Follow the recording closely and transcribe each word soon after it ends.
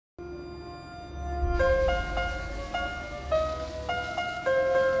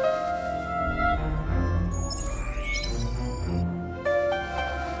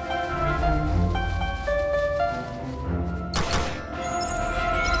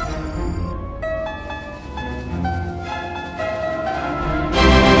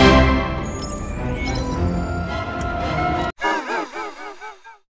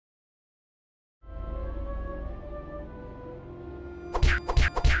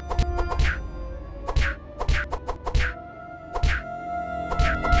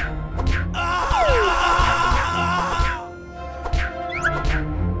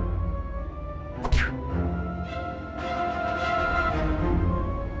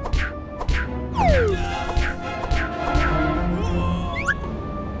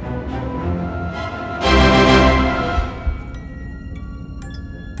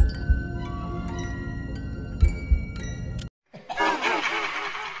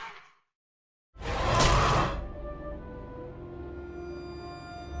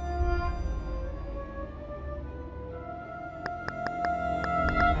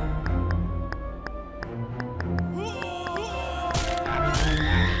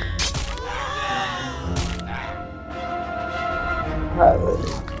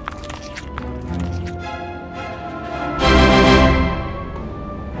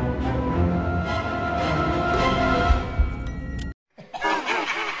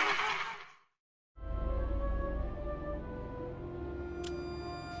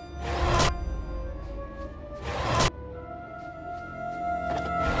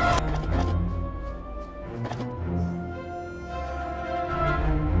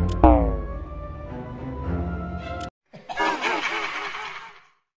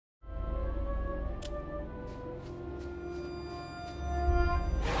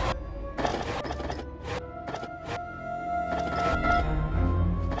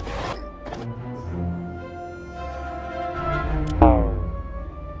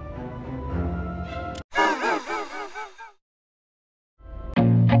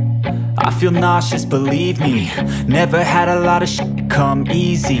I feel nauseous, believe me. Never had a lot of shit come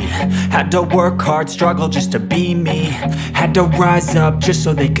easy. Had to work hard, struggle just to be me. Had to rise up just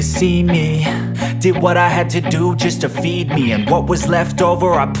so they could see me. Did what I had to do just to feed me. And what was left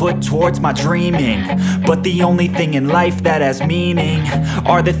over I put towards my dreaming. But the only thing in life that has meaning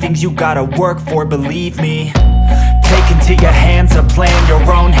are the things you gotta work for, believe me. Take into your hands a plan, your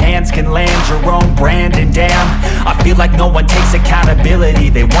own hands can land your own brand. And damn, I feel like no one takes accountability.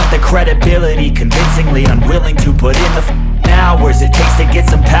 They want the credibility, convincingly unwilling to put in the hours it takes to get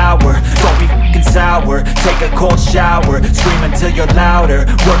some power. Don't be f***ing sour, take a cold shower. Scream until you're louder,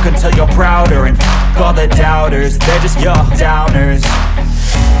 work until you're prouder. And f*** all the doubters, they're just your downers.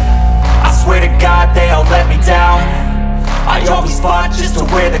 I swear to God they all let me down. I always fought just to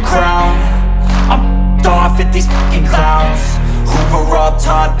wear the crown. I'm off at these fucking clowns who were all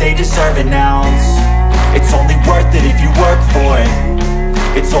taught they deserve an ounce. It's only worth it if you work for it.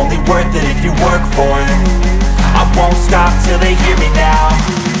 It's only worth it if you work for it. I won't stop till they hear me now.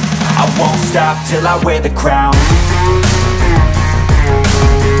 I won't stop till I wear the crown.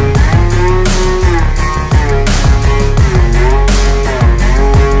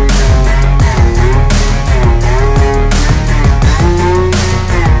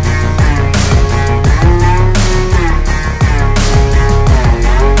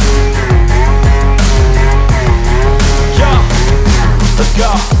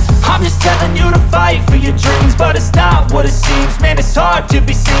 I'm just telling you to fight for your dreams, but it's not what it seems. Man, it's hard to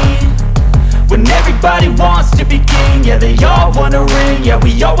be seen when everybody wants to be king. Yeah, they all wanna ring, yeah,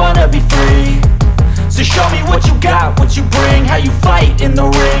 we all wanna be free. So show me what you got, what you bring, how you fight in the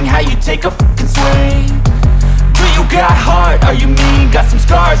ring, how you take a fucking swing. Do you got heart, are you mean? Got some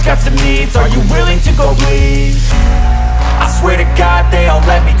scars, got some needs, are you willing to go bleed? I swear to God they all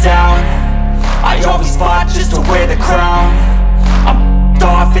let me down. I always fought just to wear the crown. I'm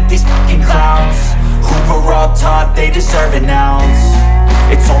off at these fucking clowns who were all taught they deserve an ounce.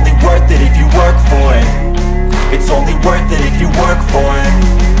 It's only worth it if you work for it. It's only worth it if you work for it.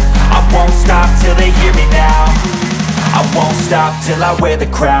 I won't stop till they hear me now. I won't stop till I wear the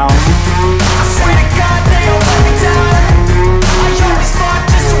crown. I swear to God they all let me down. I always fought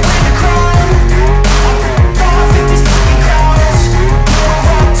just to wear the crown. I'm off at these fucking clowns who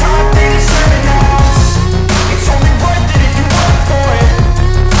were all taught they deserve an ounce. It's only worth it if you work for it.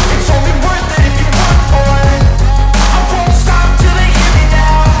 It's only worth it if you work for it. I won't stop till they hear me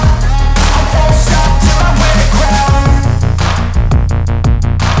now. I won't stop till I wear the crown.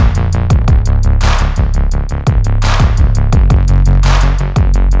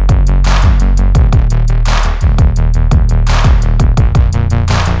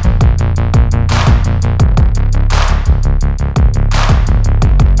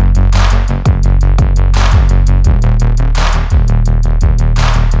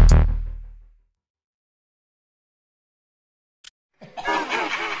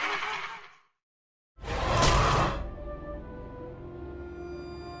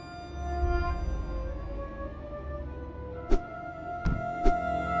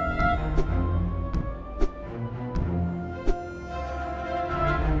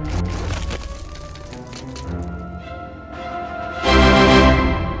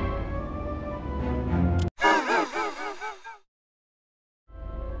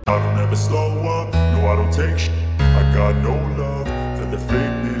 I don't ever slow up, no I don't take shit. I got no love for the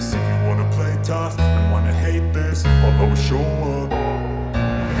fakeness. If you wanna play tough and wanna hate this, I'll always show up.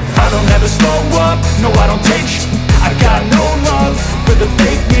 I don't ever slow up, no I don't take shit. I got no love for the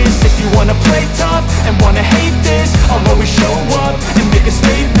fakeness. If you wanna play tough and wanna hate this, I'll always show up and make a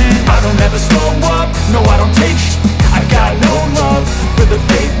statement. I don't ever slow up, no I don't take shit. I got no love for the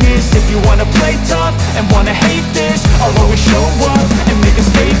fakeness. If you wanna play tough and wanna hate this, I'll always show up and make a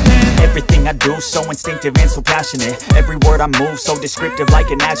statement. Everything I do, so instinctive and so passionate. Every word I move, so descriptive like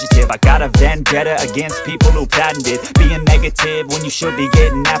an adjective. I got a vendetta against people who patented being negative when you should be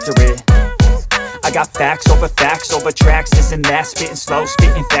getting after it. I got facts over tracks, this and that. Spitting slow,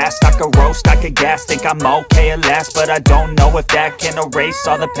 spitting fast, I could roast, I could gas. Think I'm okay at last, but I don't know if that can erase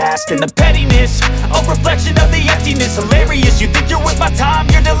all the past. And the pettiness, a reflection of the emptiness. Hilarious, you think you're with my time,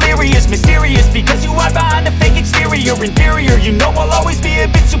 you're delirious. Mysterious, because you hide behind a fake exterior. Inferior, you know I'll always be a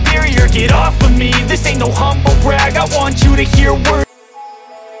bit superior. Get off of me, this ain't no humble brag. I want you to hear words.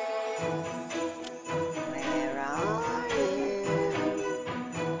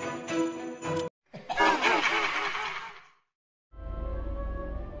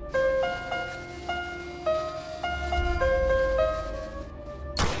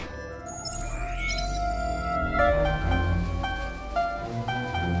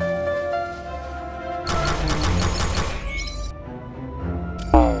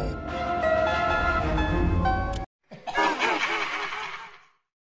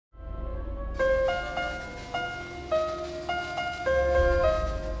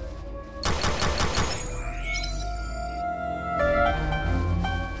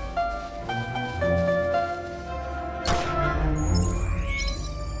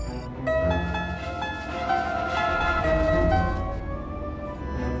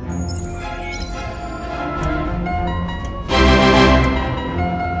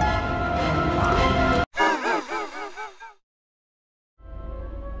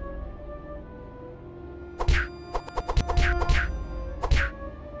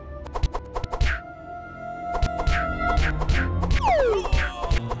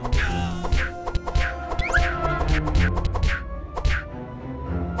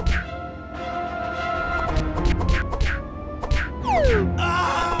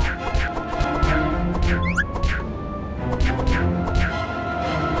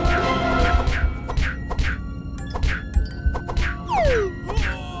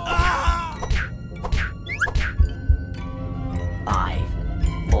 I